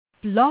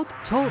Blog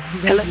Talk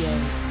Radio.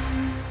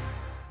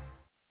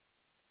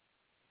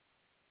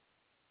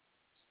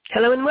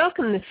 Hello and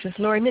welcome. This is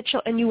Laurie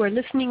Mitchell, and you are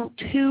listening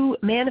to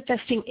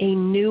Manifesting a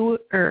New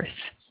Earth.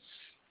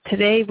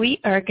 Today we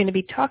are going to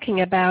be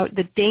talking about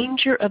the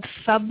danger of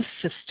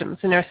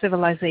subsystems in our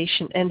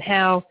civilization and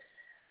how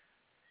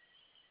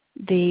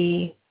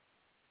the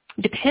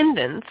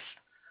dependence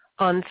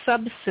on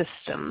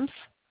subsystems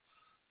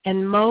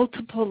and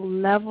multiple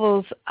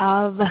levels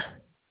of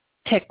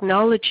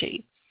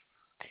technology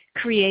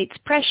creates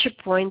pressure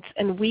points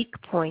and weak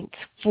points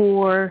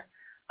for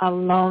a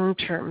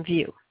long-term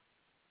view.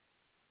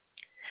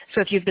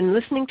 So if you've been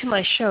listening to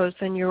my shows,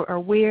 then you're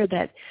aware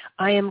that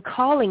I am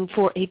calling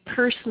for a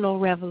personal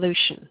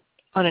revolution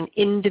on an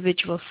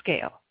individual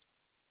scale.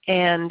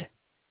 And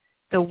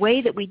the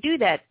way that we do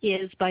that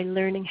is by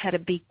learning how to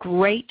be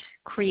great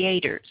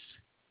creators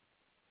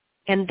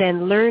and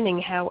then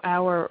learning how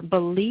our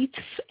beliefs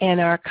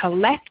and our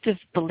collective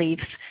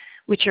beliefs,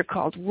 which are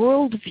called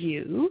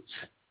worldviews,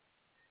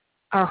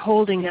 are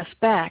holding us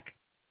back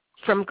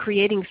from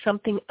creating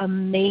something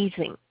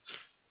amazing.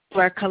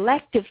 Our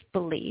collective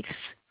beliefs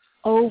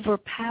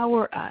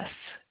overpower us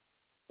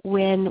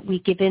when we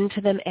give in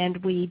to them and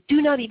we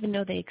do not even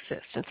know they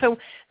exist. And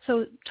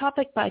so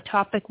topic by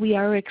topic, we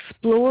are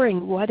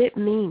exploring what it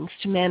means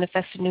to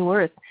manifest a new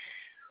earth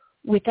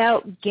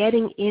without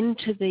getting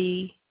into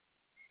the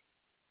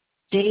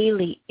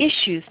daily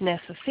issues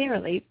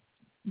necessarily,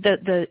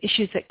 the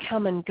issues that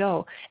come and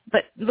go,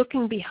 but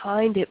looking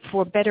behind it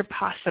for better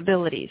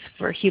possibilities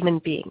for human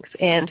beings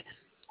and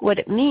what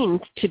it means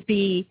to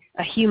be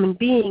a human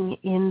being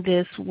in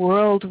this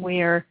world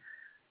where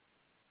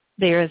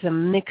there is a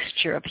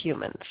mixture of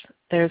humans.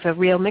 There's a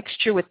real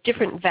mixture with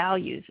different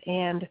values,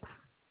 and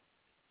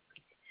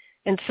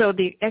so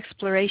the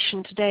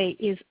exploration today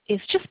is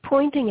just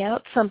pointing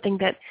out something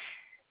that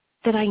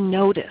I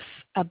notice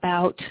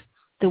about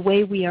the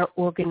way we are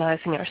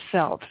organizing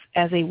ourselves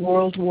as a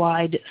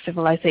worldwide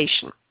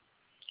civilization.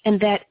 And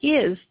that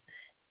is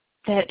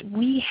that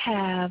we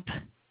have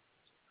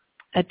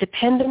a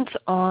dependence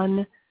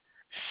on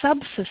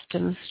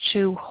subsystems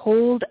to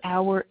hold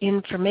our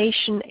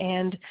information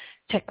and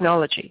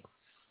technology.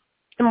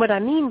 And what I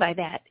mean by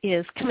that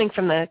is, coming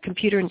from the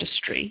computer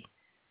industry,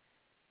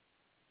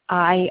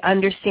 I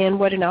understand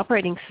what an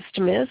operating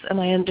system is,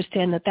 and I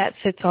understand that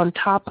sits on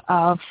top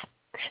of,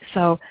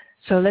 so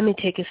let me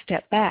take a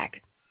step back.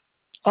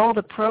 All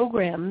the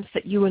programs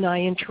that you and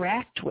I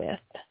interact with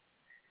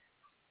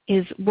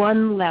is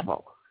one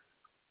level.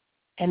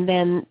 And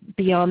then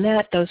beyond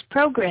that, those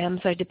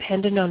programs are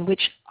dependent on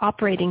which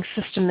operating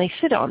system they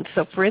sit on.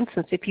 So for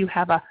instance, if you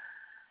have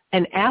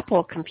an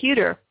Apple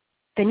computer,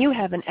 then you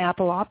have an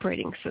Apple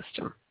operating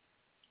system.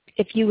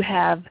 If you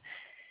have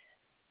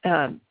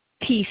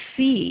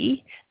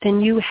PC,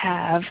 then you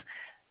have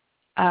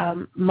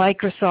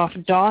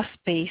Microsoft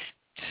DOS-based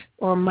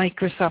or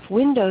Microsoft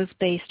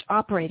Windows-based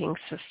operating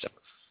system.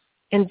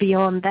 And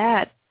beyond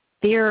that,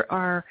 there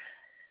are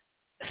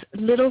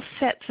little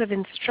sets of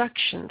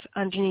instructions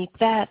underneath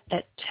that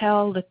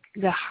tell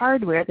the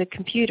hardware, the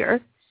computer,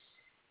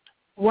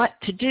 what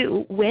to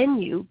do when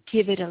you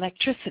give it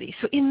electricity.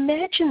 So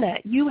imagine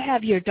that. You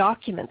have your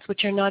documents,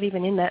 which are not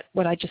even in that,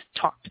 what I just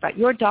talked about.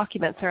 Your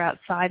documents are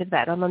outside of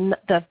that on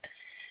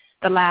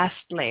the last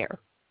layer.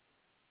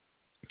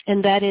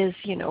 And that is,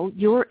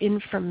 your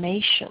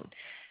information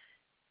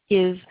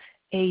is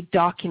a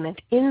document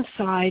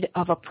inside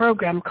of a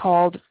program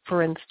called,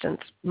 for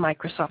instance,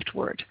 Microsoft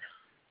Word.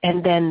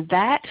 And then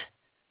that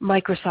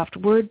Microsoft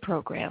Word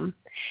program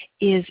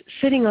is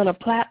sitting on a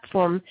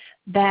platform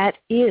that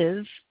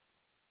is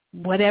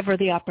whatever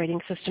the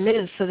operating system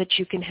is, so that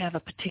you can have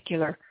a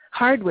particular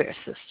hardware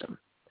system.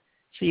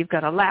 So you've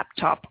got a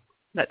laptop,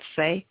 let's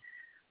say,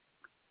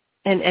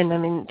 and I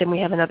mean, then we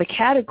have another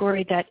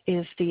category that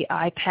is the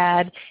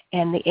iPad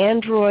and the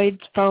Android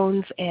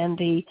phones and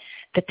the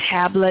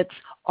tablets.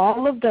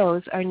 All of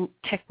those are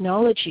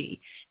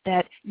technology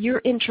that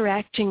you're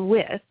interacting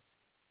with,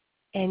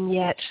 and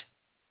yet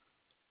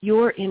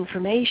your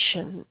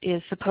information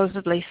is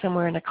supposedly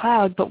somewhere in a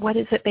cloud, but what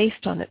is it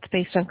based on? It's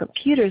based on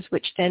computers,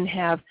 which then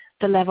have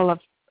the level of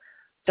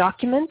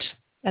document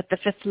at the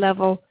fifth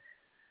level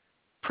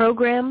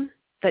program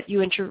that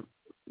you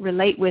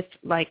interrelate with,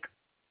 like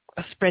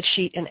a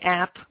spreadsheet, an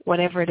app,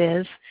 whatever it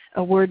is,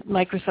 a Word,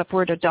 Microsoft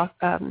Word,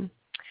 a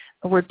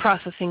word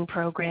processing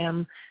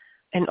program,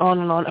 and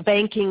on, a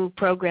banking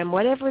program,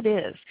 whatever it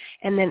is.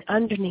 And then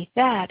underneath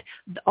that,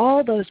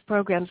 all those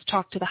programs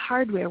talk to the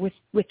hardware with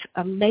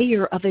a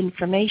layer of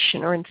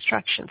information or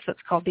instructions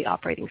that's called the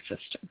operating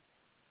system.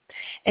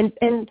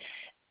 And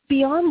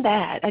beyond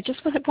that, I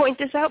just want to point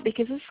this out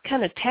because this is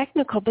kind of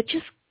technical, but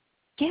just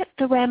get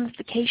the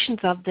ramifications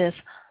of this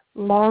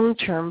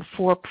long-term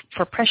for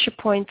pressure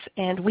points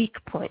and weak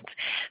points.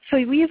 So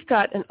we've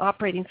got an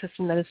operating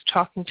system that is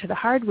talking to the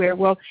hardware.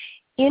 Well,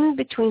 in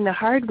between the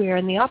hardware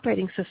and the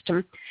operating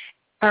system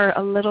are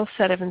a little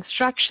set of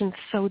instructions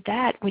so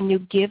that when you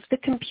give the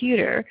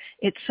computer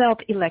itself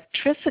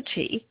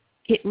electricity,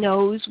 it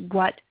knows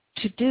what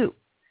to do.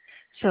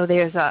 So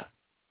there's a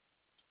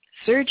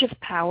surge of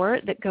power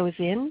that goes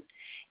in,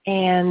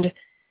 and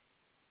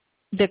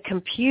the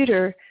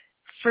computer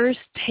first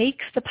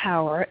takes the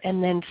power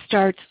and then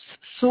starts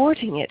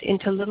sorting it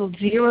into little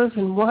zeros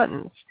and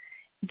ones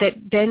that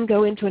then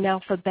go into an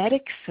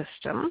alphabetic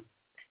system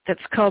that's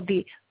called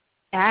the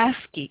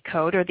ASCII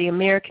code, or the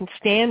American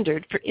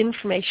Standard for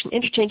Information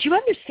Interchange. You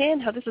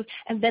understand how this is,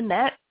 and then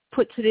that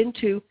puts it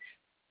into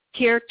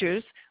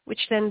characters, which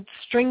then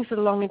strings it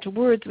along into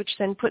words, which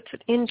then puts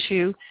it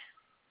into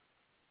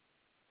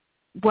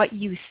what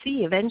you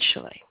see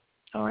eventually.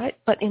 All right?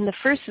 But in the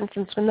first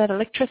instance, when that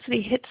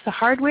electricity hits the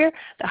hardware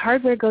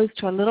goes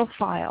to a little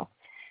file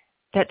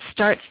that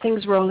starts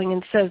things rolling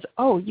and says,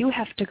 oh, you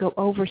have to go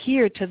over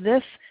here to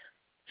this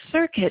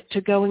circuit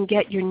to go and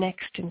get your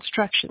next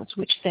instructions,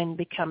 which then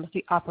becomes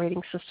the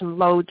operating system,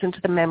 loads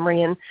into the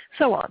memory, and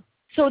so on.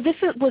 So this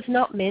was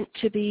not meant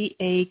to be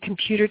a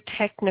computer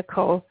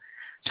technical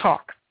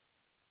talk.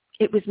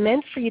 It was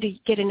meant for you to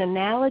get an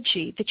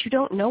analogy that you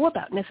don't know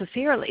about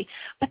necessarily,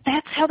 but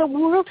that's how the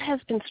world has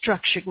been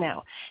structured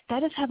now.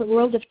 That is how the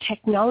world of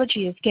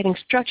technology is getting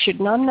structured.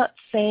 And I'm not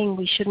saying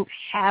we shouldn't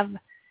have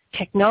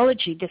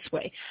technology this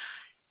way.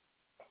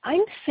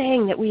 I'm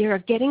saying that we are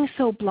getting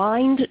so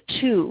blind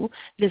to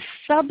the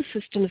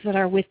subsystems that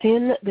are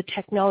within the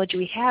technology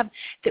we have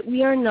that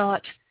we are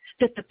not,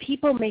 that the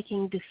people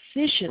making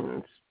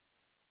decisions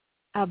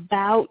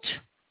about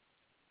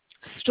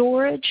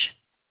storage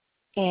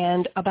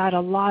and about a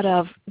lot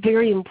of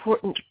very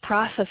important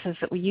processes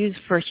that we use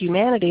for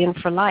humanity and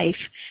for life,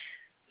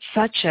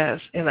 such as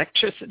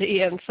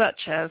electricity and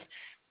such as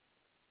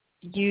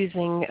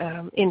using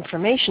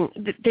information,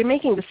 they're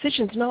making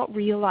decisions not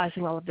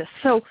realizing all of this.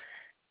 So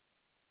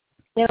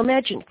now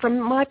imagine, from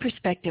my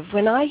perspective,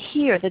 when I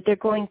hear that they're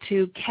going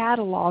to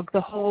catalog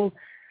the whole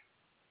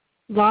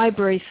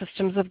library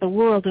systems of the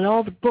world and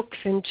all the books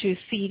into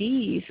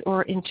CDs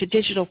or into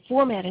digital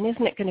format, and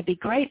isn't it going to be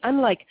great?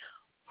 I'm like,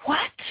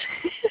 what?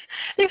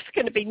 There's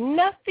going to be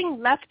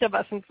nothing left of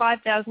us in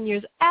 5,000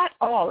 years at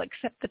all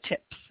except the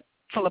tips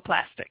full of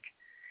plastic.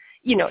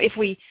 You know, if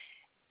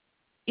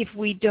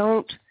we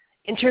don't,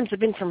 in terms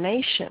of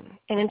information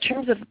and in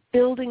terms of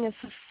building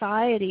a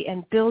society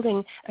and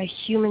building a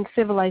human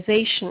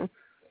civilization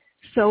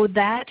so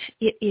that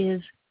it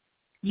is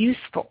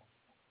useful,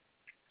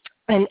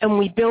 and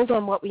we build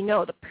on what we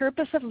know. The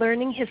purpose of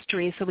learning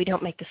history is so we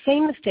don't make the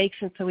same mistakes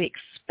and so we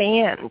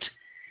expand.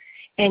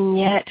 And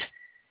yet,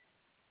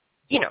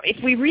 you know,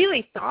 if we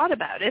really thought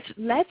about it,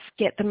 let's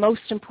get the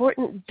most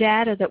important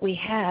data that we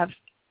have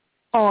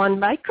on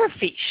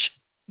microfiche.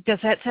 Does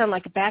that sound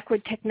like a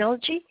backward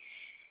technology?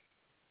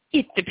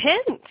 It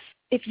depends.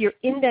 If you're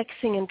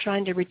indexing and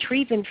trying to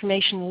retrieve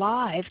information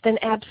live, then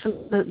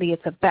absolutely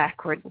it's a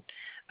backward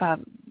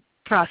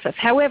process.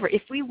 However,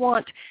 if we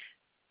want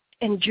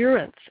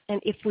endurance and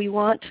if we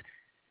want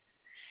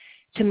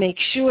to make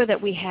sure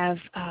that we have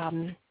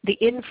the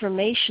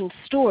information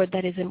stored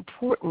that is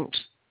important,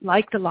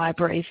 like the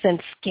libraries, then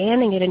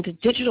scanning it into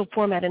digital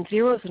format in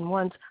zeros and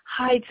ones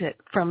hides it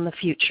from the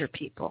future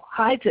people,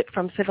 hides it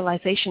from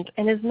civilizations,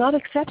 and is not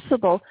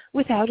accessible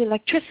without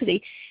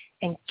electricity.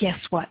 And guess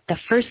what? The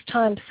first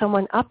time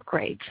someone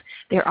upgrades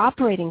their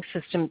operating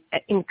system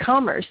in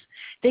commerce,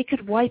 they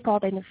could wipe all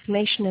the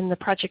information and the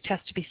project has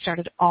to be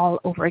started all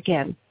over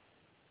again.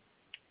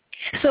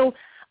 So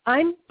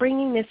I'm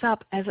bringing this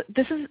up as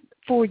this is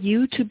for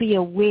you to be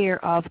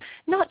aware of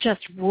not just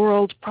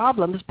world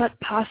problems, but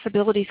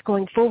possibilities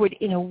going forward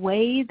in a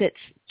way that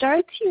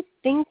starts you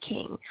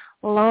thinking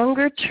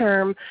longer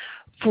term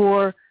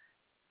for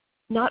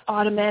not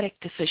automatic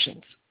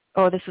decisions.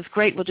 Oh, this is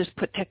great, we'll just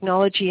put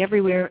technology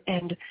everywhere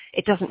and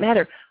it doesn't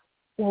matter.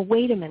 Well,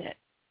 wait a minute.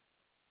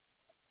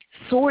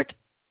 Sort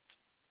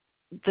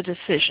the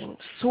decision.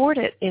 Sort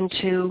it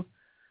into,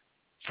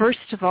 first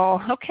of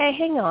all, okay,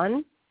 hang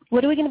on.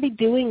 What are we going to be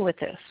doing with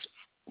this?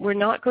 We're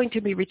not going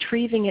to be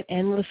retrieving it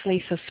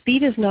endlessly, so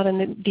speed is not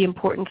the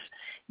importance,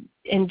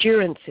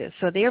 endurance is.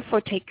 So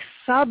therefore, take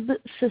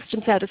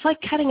subsystems out. It's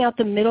like cutting out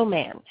the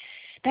middleman.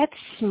 That's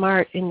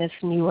smart in this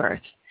new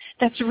earth.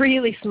 That's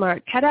really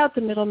smart. Cut out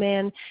the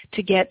middleman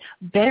to get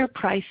better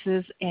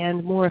prices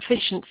and more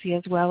efficiency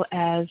as well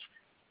as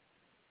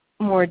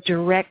more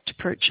direct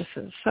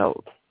purchases.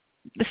 So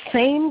the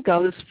same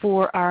goes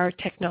for our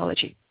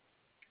technology.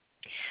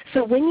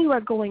 So when you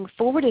are going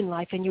forward in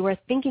life and you are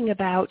thinking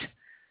about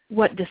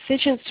what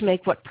decisions to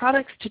make, what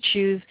products to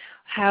choose,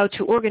 how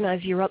to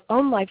organize your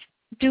own life,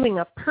 doing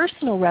a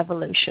personal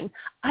revolution,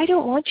 I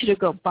don't want you to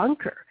go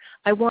bunker.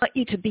 I want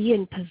you to be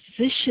in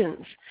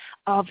positions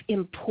of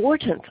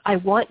importance. I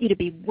want you to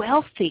be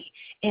wealthy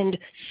and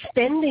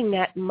spending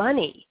that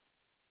money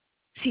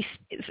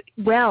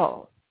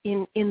well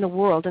in the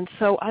world. And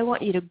so I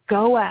want you to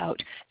go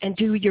out and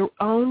do your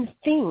own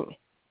thing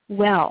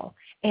well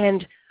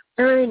and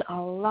earn a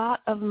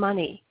lot of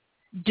money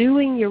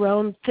doing your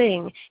own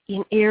thing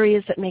in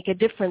areas that make a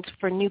difference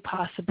for new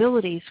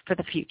possibilities for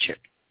the future.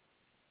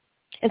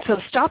 And so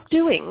stop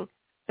doing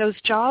those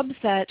jobs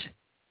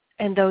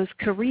and those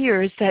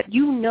careers that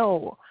you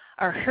know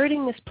are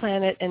hurting this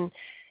planet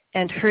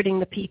and hurting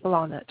the people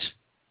on it.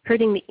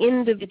 hurting the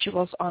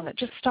individuals on it.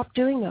 Just stop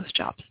doing those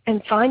jobs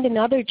and find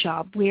another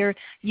job where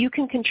you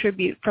can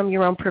contribute from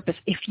your own purpose.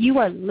 If you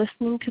are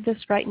listening to this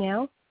right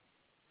now,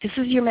 this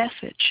is your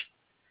message.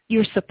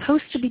 You're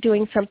supposed to be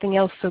doing something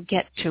else, so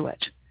get to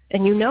it.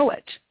 And you know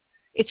it.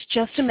 It's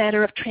just a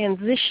matter of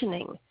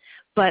transitioning,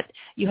 but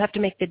you have to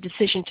make the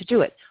decision to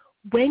do it.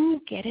 When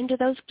you get into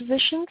those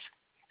positions,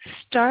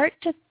 start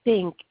to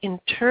think in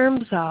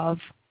terms of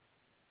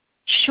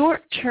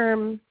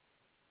short-term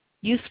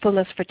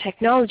usefulness for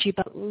technology,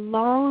 but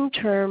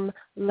long-term,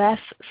 less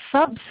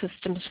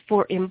subsystems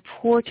for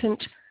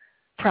important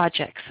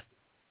projects.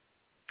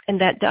 And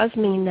that does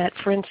mean that,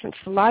 for instance,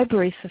 the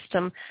library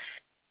system,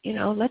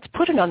 let's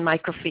put it on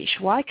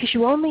microfiche. Why? Because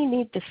you only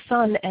need the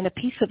sun and a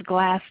piece of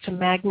glass to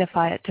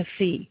magnify it to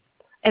see.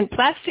 And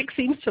plastic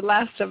seems to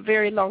last a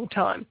very long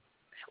time.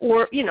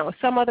 Or,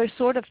 some other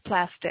sort of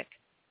plastic.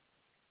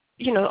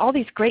 All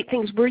these great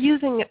things. We're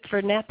using it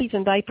for nappies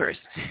and diapers.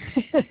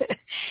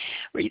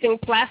 We're using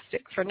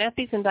plastic for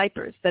nappies and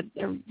diapers that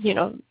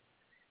are,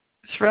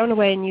 thrown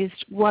away and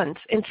used once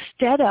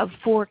instead of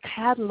for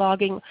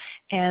cataloging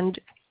and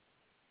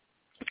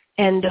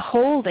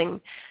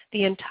holding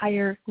the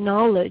entire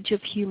knowledge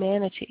of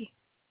humanity.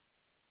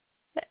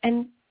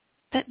 And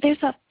that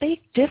there's a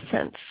big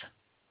difference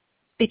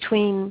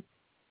between,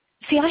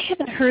 I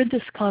haven't heard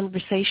this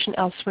conversation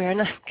elsewhere,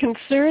 and I'm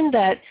concerned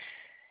that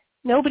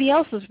nobody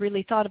else has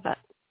really thought about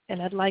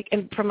it.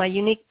 And from my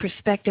unique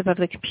perspective of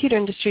the computer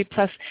industry,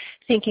 plus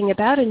thinking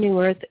about a new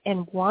earth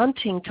and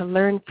wanting to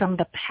learn from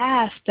the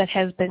past that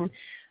has been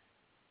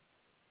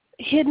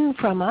hidden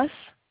from us,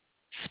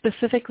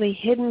 specifically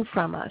hidden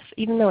from us.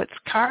 Even though it's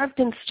carved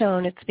in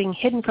stone, it's being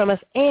hidden from us,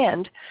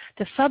 and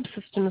the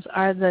subsystems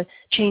are the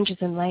changes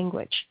in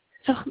language.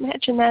 So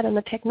imagine that on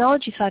the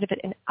technology side of it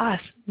and us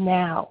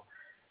now.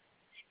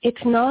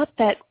 It's not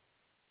that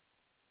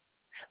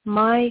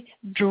my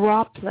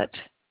droplet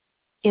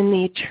in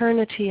the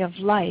eternity of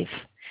life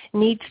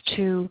needs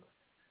to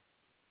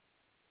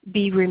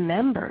be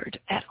remembered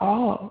at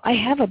all. I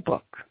have a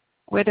book.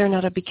 Whether or not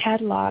it'll be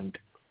cataloged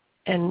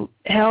and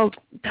held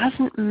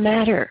doesn't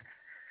matter.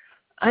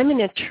 I'm an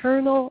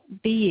eternal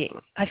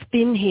being. I've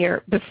been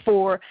here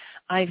before.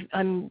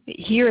 I'm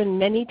here in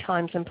many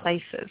times and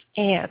places.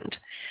 And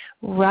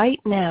right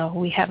now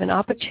we have an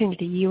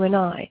opportunity, you and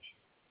I,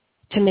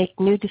 to make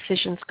new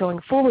decisions going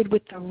forward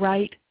with the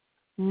right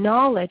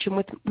knowledge and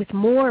with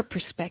more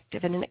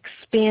perspective and an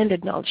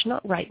expanded knowledge,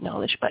 not right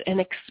knowledge, but an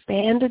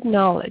expanded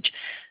knowledge,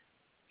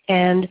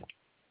 and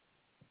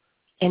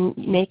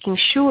making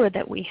sure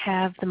that we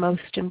have the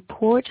most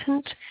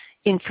important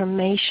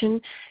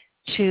information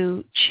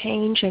to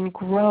change and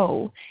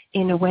grow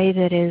in a way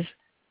that is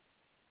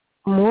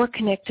more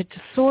connected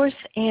to source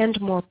and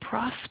more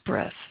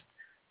prosperous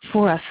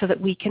for us so that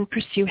we can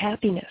pursue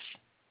happiness.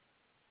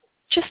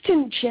 Just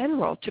in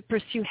general, to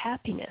pursue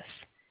happiness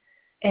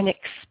and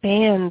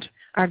expand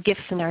our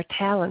gifts and our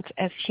talents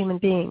as human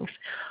beings.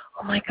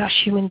 Oh my gosh,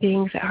 human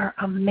beings are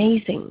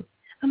amazing.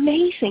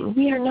 Amazing.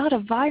 We are not a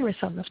virus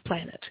on this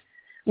planet.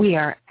 We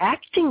are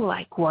acting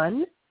like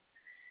one,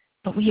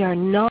 but we are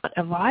not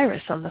a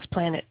virus on this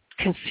planet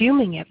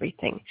consuming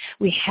everything.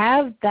 We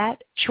have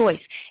that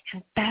choice,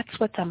 and that's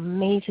what's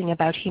amazing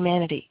about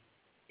humanity.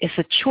 It's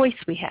a choice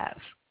we have.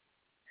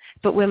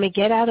 But when we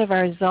get out of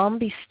our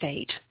zombie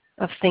state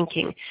of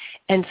thinking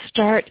and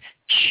start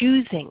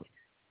choosing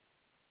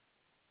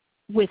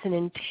with an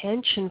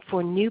intention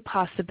for new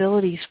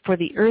possibilities for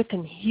the earth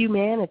and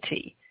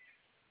humanity,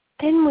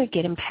 then we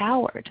get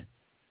empowered.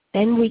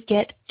 Then we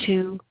get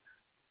to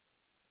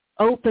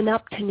open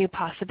up to new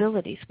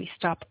possibilities. We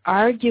stop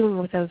arguing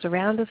with those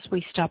around us.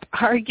 We stop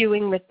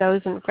arguing with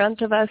those in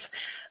front of us.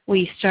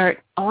 We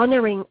start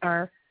honoring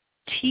our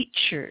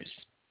teachers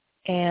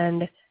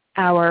and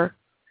our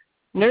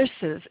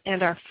nurses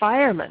and our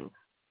firemen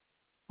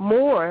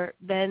more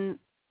than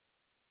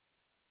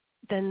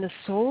the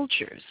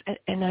soldiers.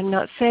 And I'm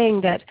not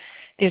saying that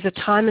there's a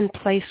time and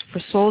place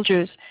for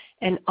soldiers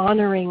and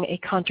honoring a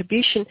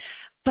contribution,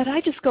 but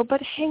I just go,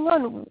 but hang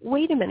on,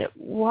 wait a minute.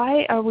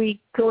 Why are we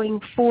going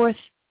forth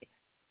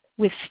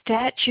with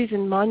statues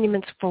and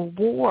monuments for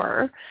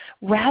war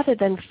rather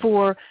than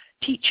for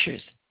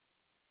teachers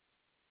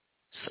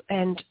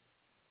and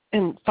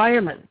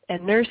firemen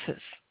and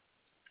nurses,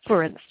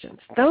 for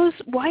instance?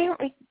 Why aren't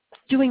we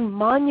doing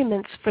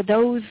monuments for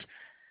those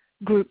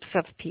groups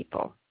of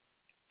people?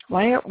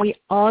 Why aren't we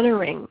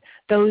honoring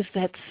those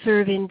that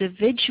serve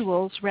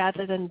individuals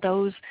rather than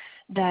those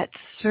that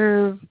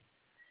serve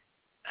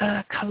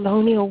a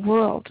colonial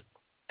world?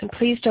 And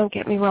please don't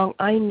get me wrong.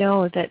 I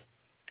know that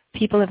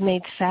people have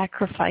made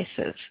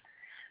sacrifices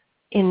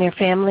in their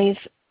families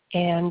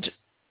and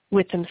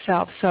with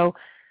themselves. So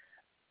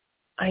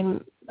I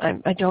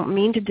don't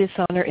mean to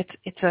dishonor.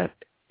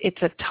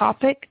 It's a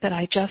topic that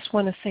I just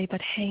want to say,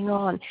 but hang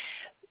on.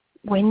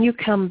 When you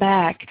come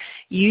back,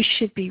 you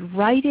should be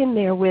right in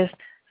there with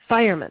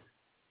firemen,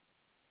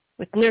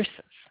 with nurses,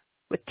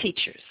 with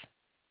teachers.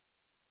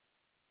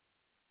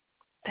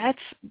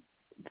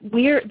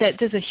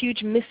 There's a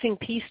huge missing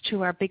piece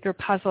to our bigger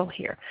puzzle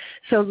here.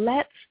 So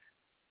let's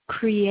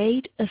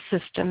create a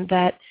system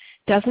that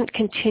doesn't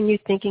continue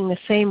thinking the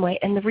same way.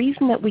 And the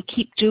reason that we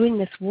keep doing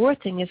this war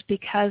thing is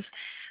because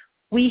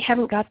we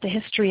haven't got the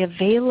history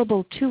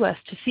available to us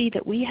to see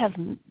that we have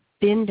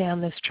been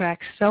down this track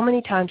so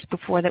many times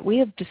before, that we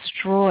have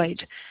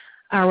destroyed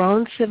our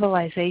own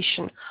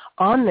civilization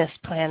on this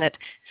planet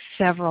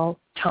several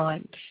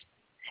times.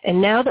 And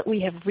now that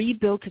we have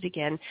rebuilt it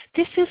again,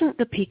 this isn't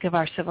the peak of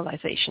our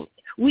civilization.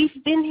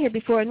 We've been here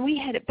before, and we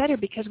had it better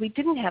because we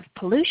didn't have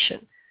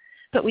pollution,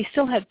 but we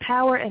still had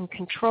power and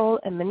control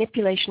and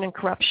manipulation and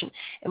corruption,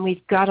 and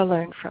we've got to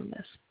learn from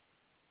this.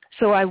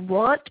 So I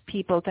want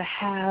people to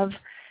have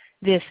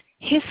this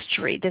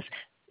history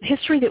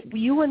that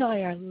you and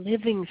I are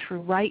living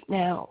through right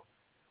now.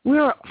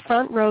 We're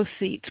front row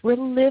seats. We're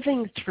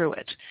living through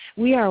it.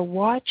 We are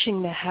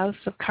watching the house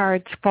of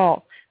cards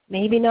fall.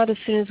 Maybe not as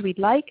soon as we'd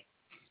like,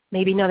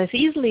 maybe not as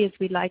easily as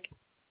we'd like,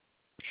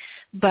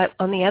 but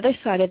on the other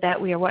side of that,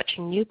 we are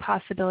watching new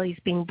possibilities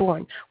being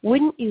born.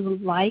 Wouldn't you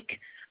like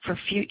for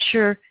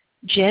future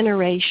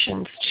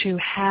generations to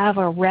have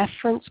a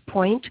reference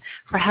point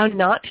for how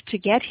not to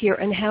get here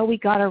and how we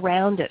got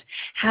around it,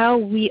 how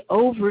we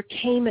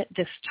overcame it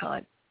this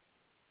time,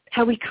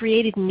 how we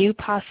created new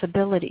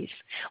possibilities?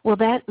 Well,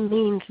 that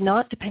means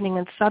not depending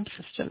on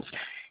subsystems.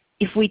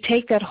 If we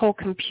take that whole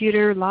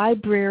computer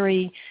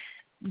library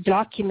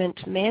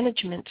document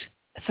management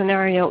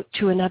scenario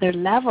to another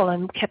level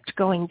and kept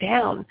going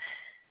down,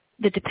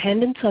 the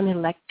dependence on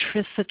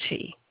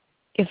electricity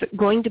is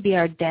going to be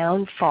our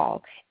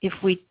downfall if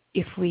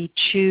we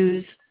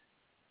choose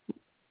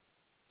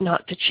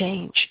not to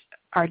change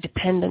our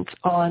dependence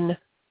on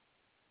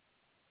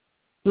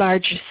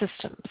larger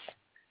systems.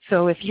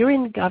 So if you're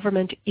in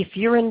government, if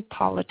you're in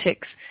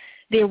politics,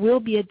 there will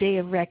be a day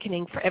of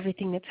reckoning for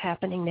everything that's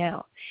happening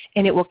now,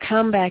 and it will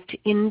come back to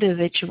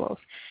individuals.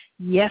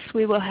 Yes,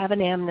 we will have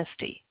an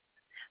amnesty,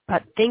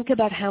 but think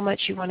about how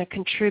much you want to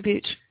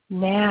contribute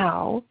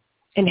now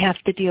and have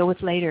to deal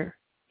with later.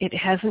 It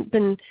hasn't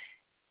been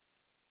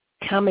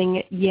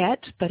coming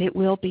yet, but it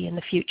will be in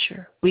the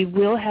future. We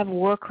will have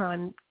war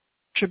crime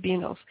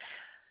tribunals,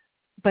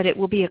 but it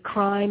will be a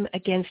crime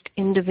against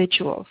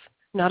individuals,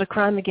 not a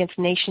crime against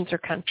nations or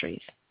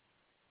countries.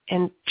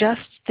 And just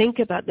think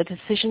about the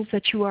decisions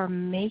that you are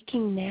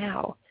making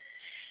now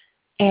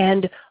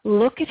and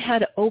look at how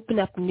to open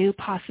up new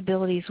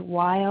possibilities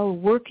while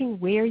working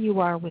where you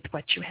are with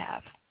what you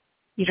have.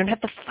 You don't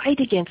have to fight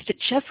against it.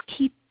 Just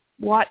keep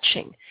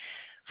watching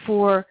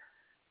for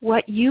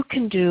what you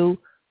can do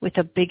with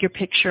a bigger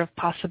picture of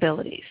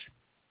possibilities.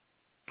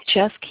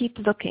 Just keep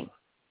looking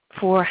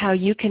for how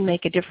you can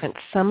make a difference.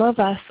 Some of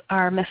us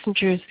are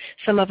messengers,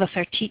 some of us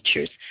are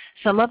teachers,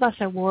 some of us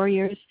are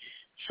warriors,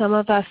 some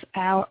of us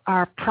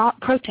are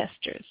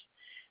protesters.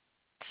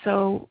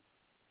 So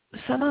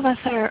some of us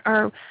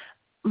are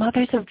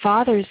mothers and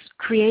fathers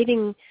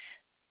creating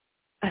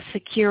a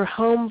secure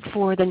home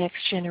for the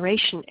next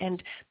generation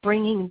and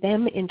bringing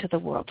them into the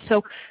world.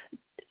 So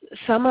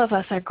some of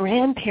us are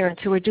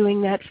grandparents who are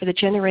doing that for the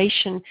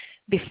generation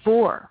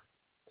before.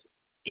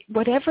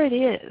 Whatever it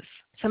is,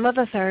 some of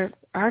us are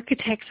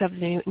architects of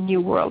the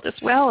new world as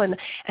well, and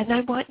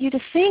I want you to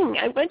sing.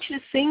 I want you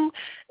to sing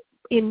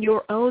in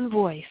your own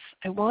voice.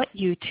 I want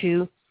you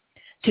to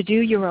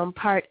do your own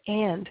part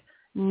and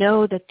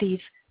know that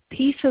these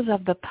pieces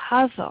of the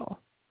puzzle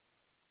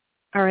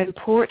are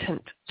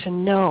important to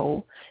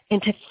know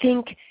and to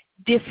think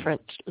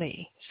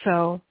differently.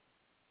 So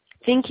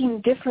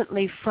thinking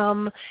differently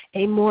from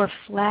a more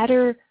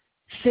flatter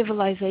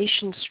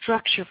civilization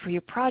structure for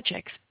your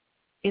projects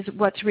is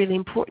what's really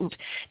important.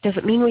 Does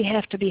it mean we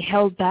have to be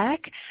held back?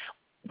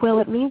 Well,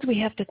 it means we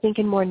have to think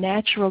in more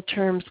natural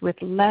terms with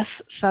less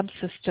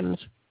subsystems,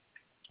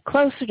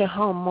 closer to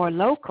home, more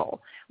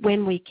local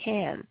when we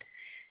can,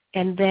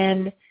 and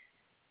then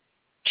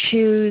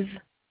choose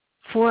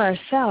for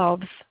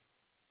ourselves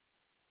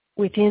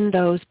within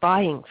those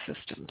buying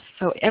systems.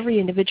 So every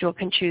individual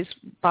can choose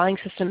buying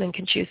system and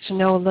can choose to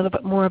know a little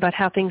bit more about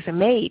how things are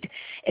made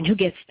and who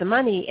gets the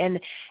money and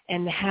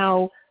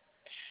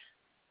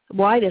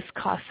why this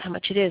costs how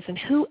much it is and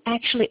who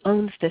actually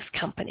owns this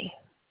company.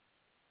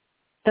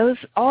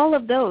 All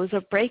of those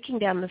are breaking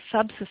down the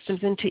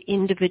subsystems into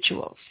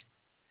individuals.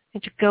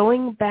 It's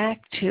going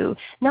back to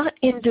not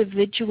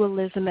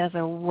individualism as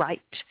a right,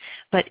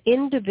 but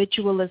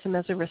individualism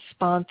as a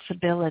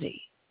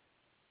responsibility.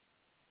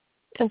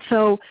 And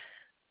so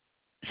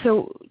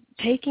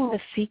taking the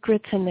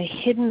secrets and the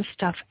hidden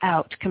stuff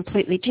out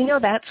completely. Do you know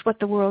that's what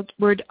the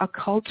word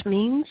occult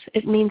means?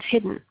 It means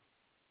hidden.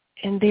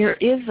 And there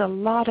is a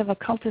lot of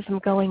occultism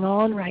going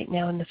on right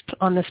now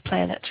on this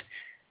planet,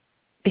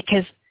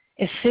 because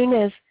as soon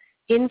as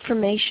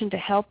information to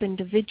help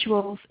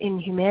individuals in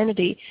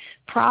humanity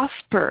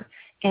prosper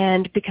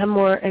and become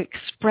more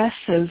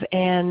expressive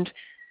and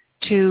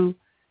to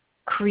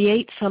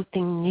create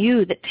something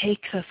new that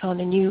takes us on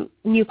a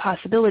new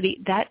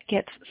possibility, that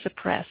gets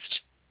suppressed.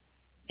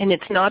 And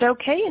it's not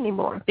okay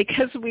anymore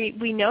because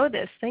we know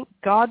this. Thank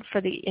God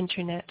for the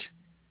internet.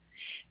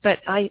 But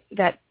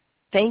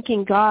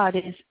thanking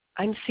God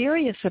I'm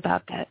serious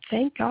about that.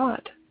 Thank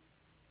God.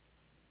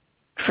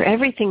 for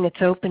everything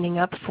that's opening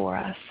up for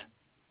us.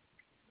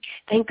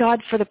 Thank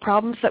God for the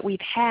problems that we've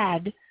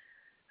had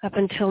up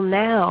until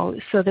now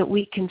so that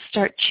we can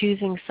start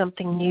choosing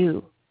something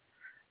new.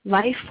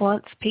 Life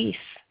wants peace.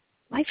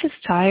 Life is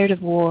tired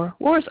of war.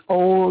 War is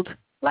old.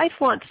 Life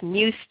wants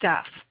new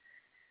stuff.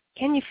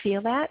 Can you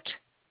feel that?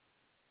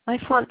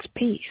 Life wants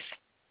peace.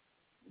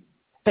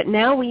 But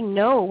now we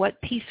know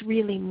what peace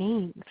really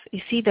means.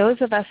 You see, those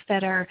of us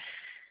that are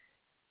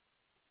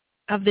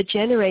of the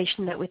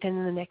generation that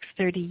within the next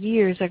 30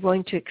 years are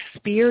going to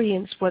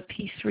experience what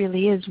peace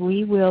really is,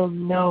 we will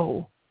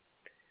know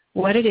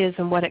what it is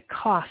and what it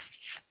costs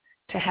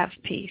to have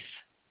peace.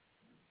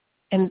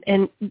 And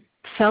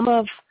some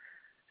of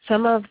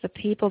the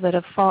people that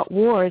have fought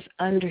wars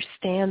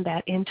understand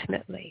that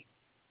intimately.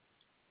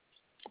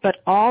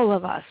 But all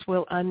of us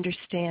will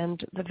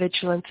understand the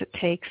vigilance it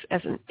takes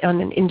on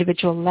an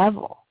individual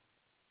level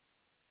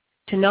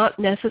to not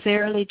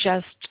necessarily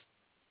just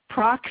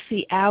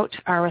proxy out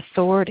our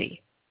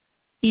authority,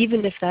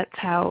 even if that's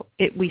how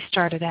we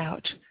started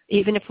out,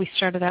 even if we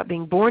started out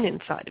being born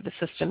inside of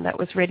a system that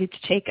was ready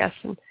to take us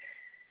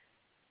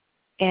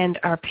and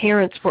our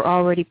parents were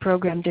already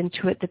programmed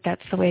into it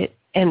that's the way it,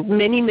 and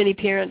many, many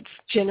parents,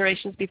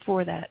 generations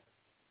before that.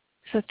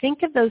 So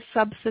think of those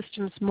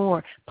subsystems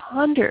more.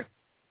 Ponder,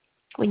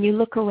 when you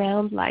look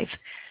around life,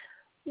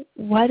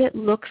 what it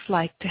looks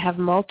like to have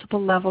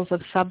multiple levels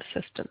of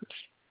subsystems.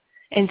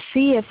 And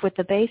see if with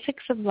the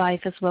basics of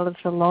life as well as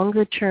the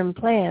longer-term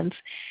plans,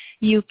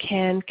 you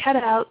can cut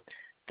out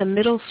the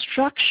middle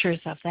structures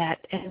of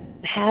that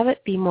and have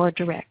it be more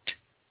direct.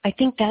 I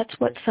think that's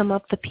what some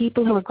of the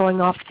people who are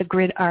going off the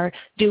grid are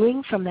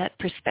doing from that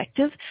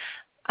perspective.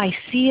 I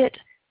see it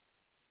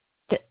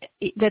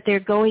that they're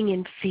going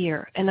in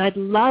fear, and I'd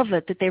love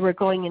it that they were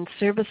going in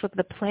service of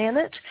the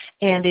planet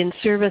and in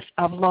service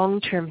of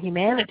long-term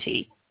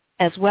humanity,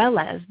 as well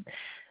as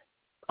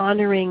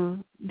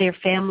honoring their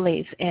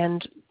families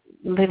and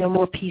live a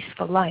more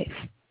peaceful life.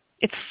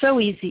 It's so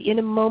easy. In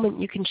a moment,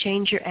 you can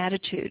change your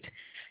attitude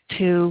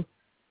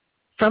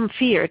from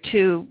fear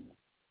to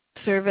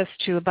service,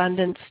 to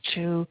abundance,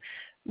 to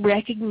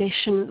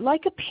recognition,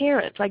 like a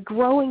parent, like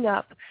growing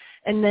up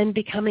and then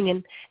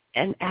becoming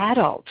an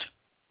adult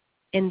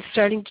and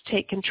starting to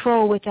take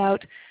control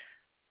without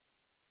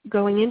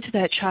going into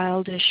that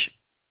childish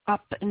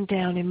up and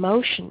down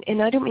emotion.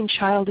 And I don't mean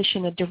childish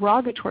in a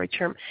derogatory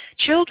term.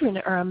 Children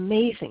are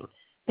amazing.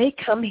 They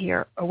come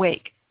here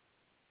awake.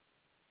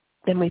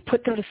 Then we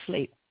put them to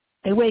sleep.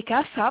 They wake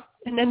us up,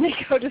 and then they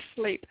go to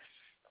sleep.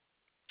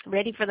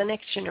 Ready for the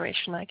next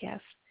generation, I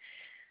guess.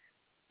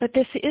 But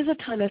this is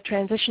a time of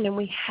transition, and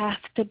we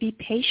have to be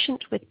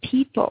patient with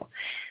people.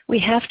 We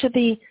have to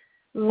be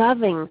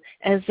loving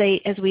as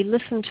we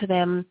listen to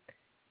them,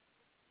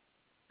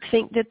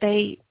 think that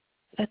they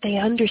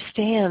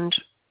understand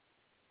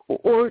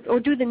or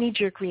do the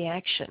knee-jerk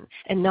reaction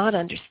and not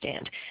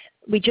understand.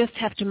 We just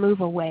have to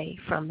move away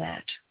from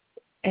that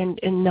and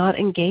not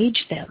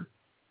engage them,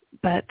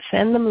 but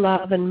send them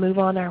love and move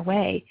on our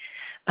way,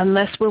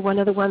 unless we're one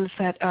of the ones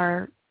that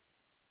are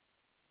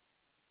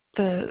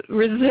the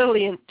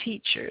resilient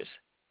teachers.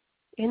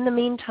 In the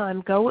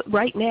meantime, go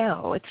right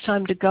now. It's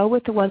time to go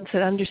with the ones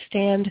that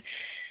understand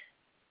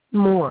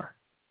more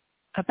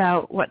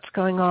about what's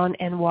going on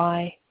and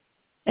why.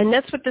 And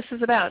that's what this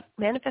is about.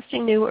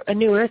 Manifesting a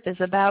new earth is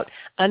about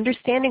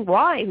understanding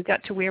why we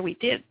got to where we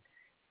did,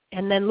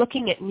 and then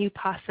looking at new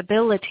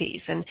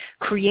possibilities and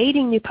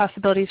creating new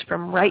possibilities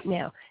from right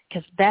now,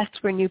 because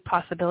that's where new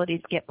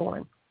possibilities get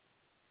born.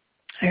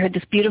 I heard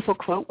this beautiful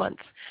quote once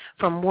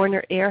from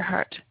Werner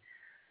Erhard,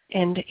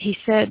 and he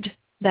said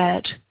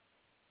that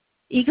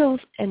eagles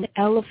and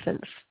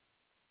elephants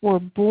were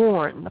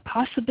born, the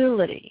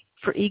possibility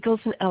for eagles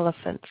and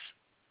elephants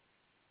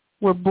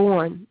were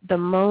born the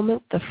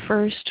moment the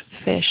first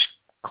fish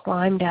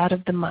climbed out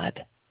of the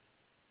mud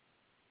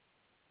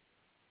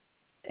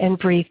and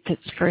breathed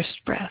its first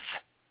breath.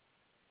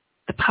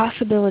 The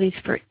possibilities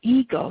for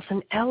eagles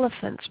and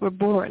elephants were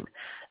born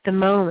the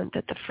moment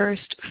that the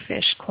first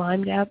fish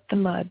climbed out the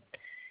mud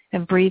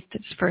and breathed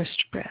its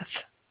first breath.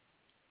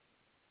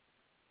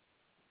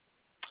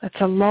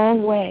 That's a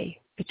long way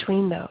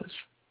between those,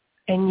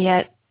 and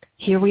yet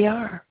here we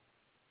are.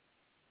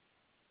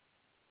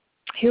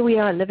 Here we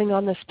are living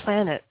on this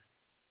planet.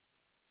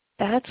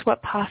 That's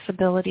what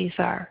possibilities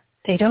are.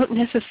 They don't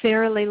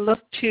necessarily look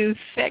too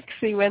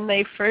sexy when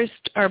they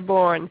first are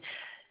born.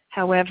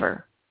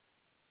 However,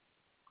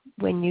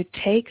 when you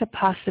take a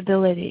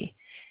possibility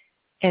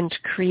and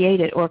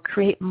create it, or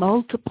create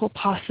multiple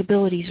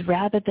possibilities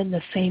rather than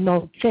the same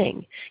old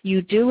thing,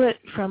 you do it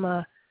from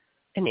an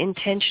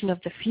intention of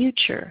the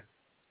future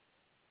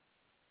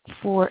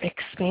for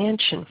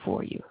expansion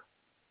for you,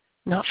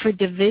 not for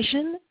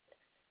division,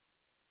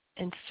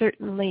 and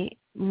certainly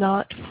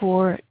not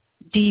for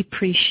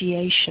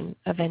depreciation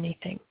of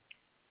anything.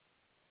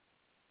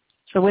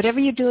 So whatever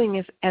you're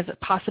doing as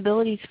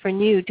possibilities for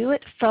new, do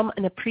it from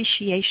an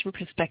appreciation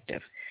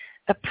perspective.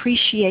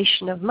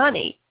 Appreciation of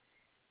money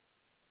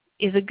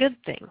is a good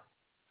thing.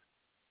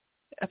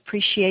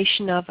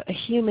 Appreciation of a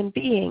human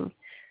being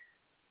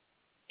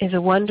is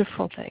a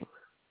wonderful thing.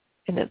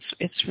 And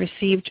it's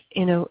received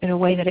in a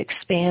way that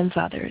expands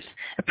others.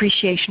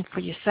 Appreciation for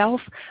yourself,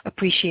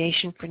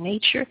 appreciation for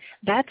nature,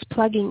 that's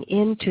plugging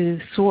into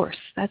source.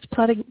 That's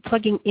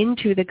plugging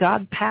into the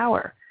God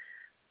power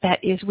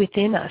that is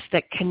within us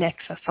that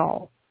connects us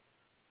all.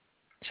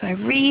 So I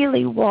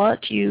really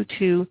want you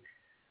to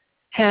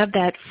have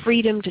that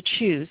freedom to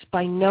choose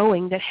by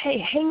knowing that, hey,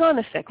 hang on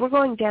a sec, we're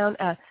going down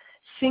a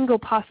single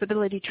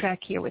possibility track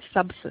here with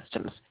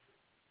subsystems.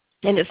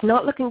 And it's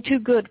not looking too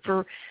good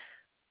for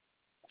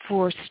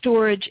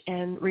storage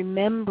and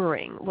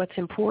remembering what's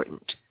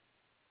important.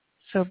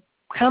 So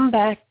come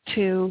back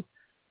to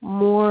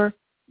more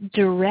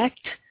direct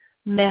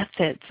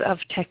methods of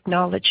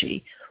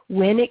technology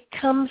when it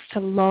comes to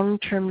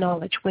long-term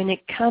knowledge, when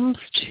it comes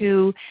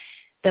to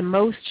the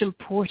most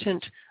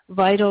important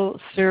vital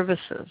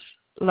services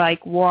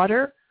like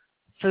water,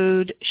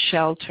 food,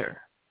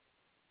 shelter.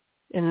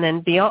 And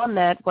then beyond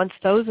that, once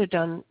those are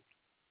done,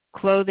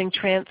 clothing,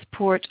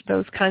 transport,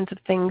 those kinds of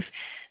things,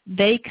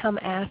 they come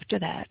after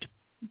that.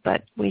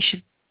 But we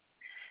should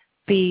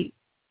be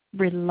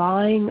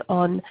relying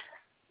on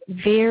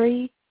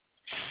very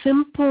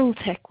simple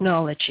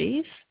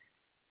technologies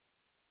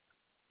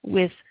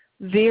with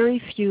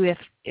very few, if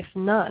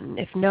none,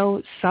 if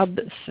no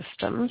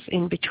subsystems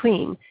in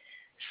between,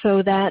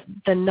 so that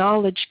the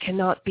knowledge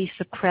cannot be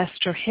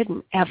suppressed or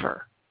hidden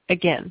ever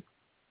again.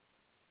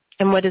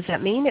 And what does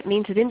that mean? It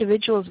means that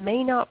individuals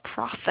may not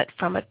profit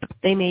from it, but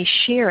they may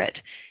share it.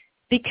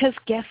 Because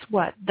guess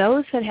what?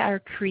 Those that are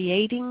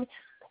creating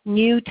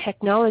new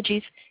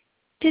technologies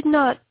did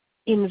not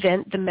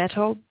invent the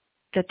metal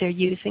that they're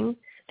using.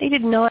 They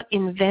did not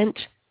invent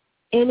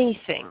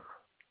anything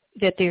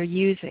that they're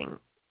using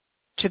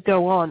to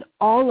go on.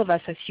 All of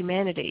us as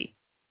humanity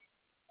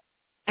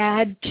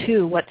add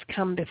to what's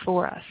come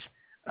before us.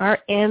 Our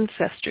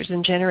ancestors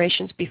and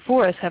generations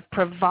before us have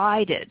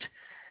provided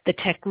the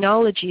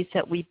technologies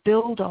that we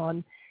build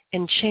on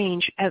and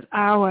change as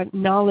our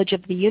knowledge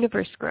of the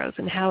universe grows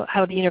and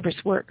how the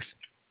universe works.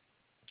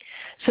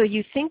 So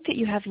you think that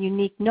you have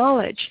unique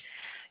knowledge.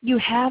 You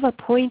have a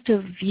point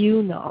of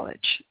view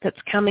knowledge that's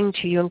coming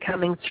to you and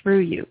coming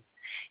through you.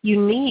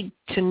 You need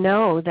to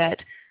know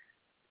that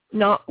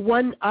not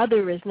one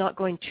other is not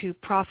going to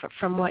profit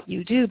from what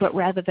you do, but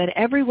rather that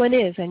everyone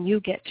is and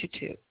you get to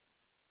too.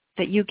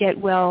 That you get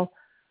well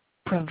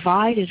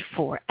provided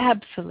for.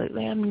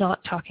 Absolutely. I'm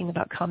not talking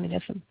about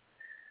communism.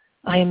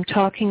 I am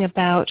talking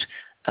about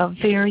a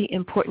very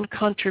important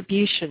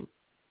contribution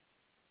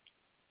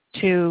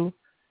to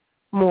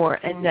more.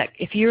 And that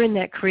if you're in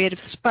that creative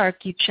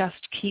spark, you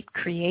just keep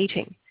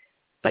creating.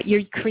 But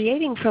you're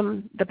creating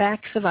from the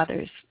backs of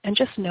others, and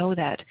just know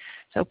that.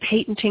 So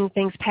patenting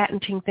things,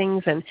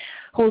 and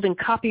holding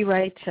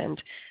copyrights and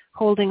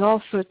holding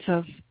all sorts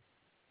of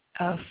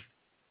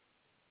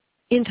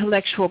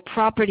intellectual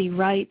property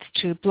rights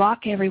to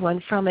block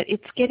everyone from it,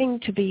 it's getting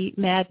to be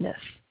madness,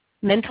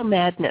 mental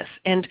madness,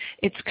 and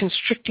it's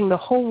constricting the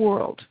whole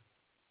world.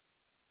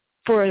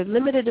 For a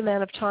limited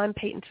amount of time,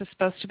 patents are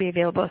supposed to be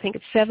available. I think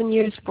it's 7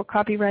 years for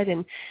copyright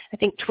and I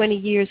think 20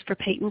 years for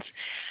patents.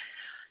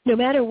 No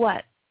matter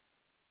what,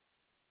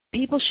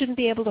 people shouldn't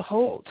be able to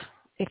hold.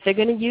 If they're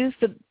going to use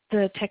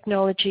the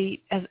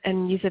technology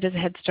and use it as a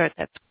head start,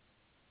 that's.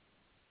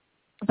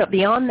 But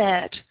beyond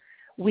that,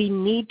 we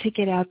need to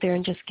get out there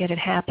and just get it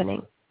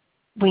happening.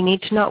 We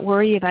need to not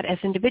worry about, as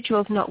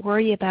individuals, not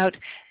worry about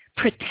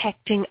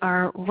protecting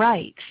our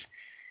rights.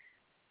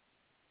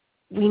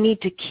 We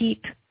need to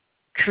keep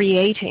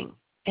creating,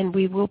 and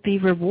we will be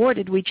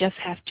rewarded. We just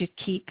have to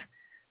keep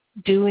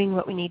doing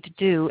what we need to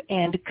do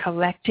and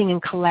collecting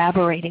and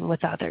collaborating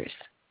with others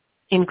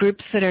in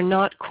groups that are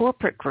not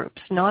corporate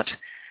groups, not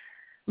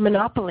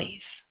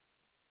monopolies.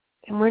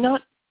 And we're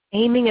not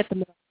aiming at the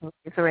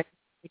monopolies or anything.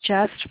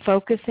 We're just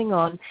focusing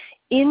on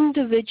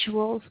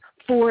individuals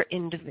for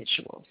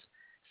individuals.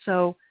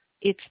 So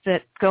it's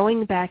that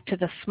going back to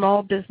the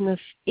small business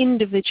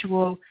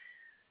individual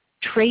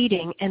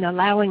trading and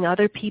allowing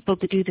other people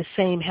to do the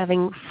same,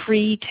 having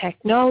free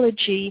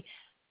technology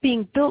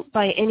being built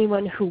by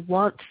anyone who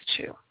wants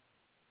to.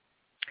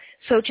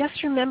 So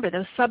just remember,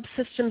 those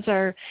subsystems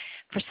are,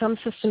 for some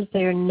systems,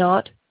 they are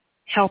not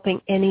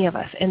helping any of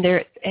us, and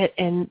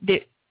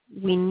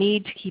we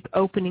need to keep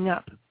opening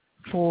up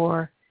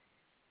for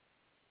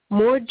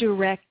more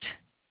direct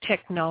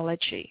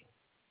technology.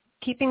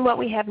 Keeping what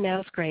we have now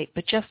is great,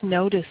 but just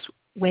notice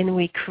when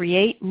we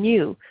create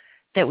new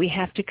that we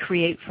have to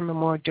create from a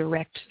more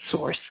direct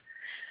source.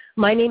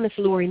 My name is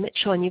Lori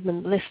Mitchell, and you've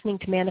been listening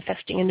to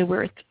Manifesting a New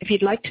Earth. If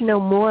you'd like to know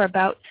more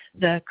about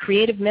the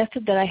creative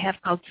method that I have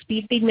called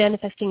Speed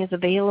Manifesting, is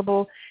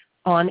available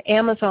on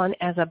Amazon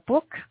as a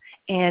book,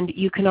 and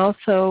you can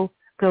also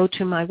go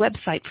to my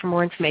website for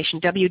more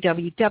information,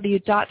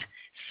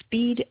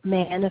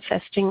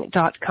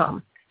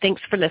 www.speedmanifesting.com.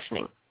 Thanks for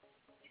listening.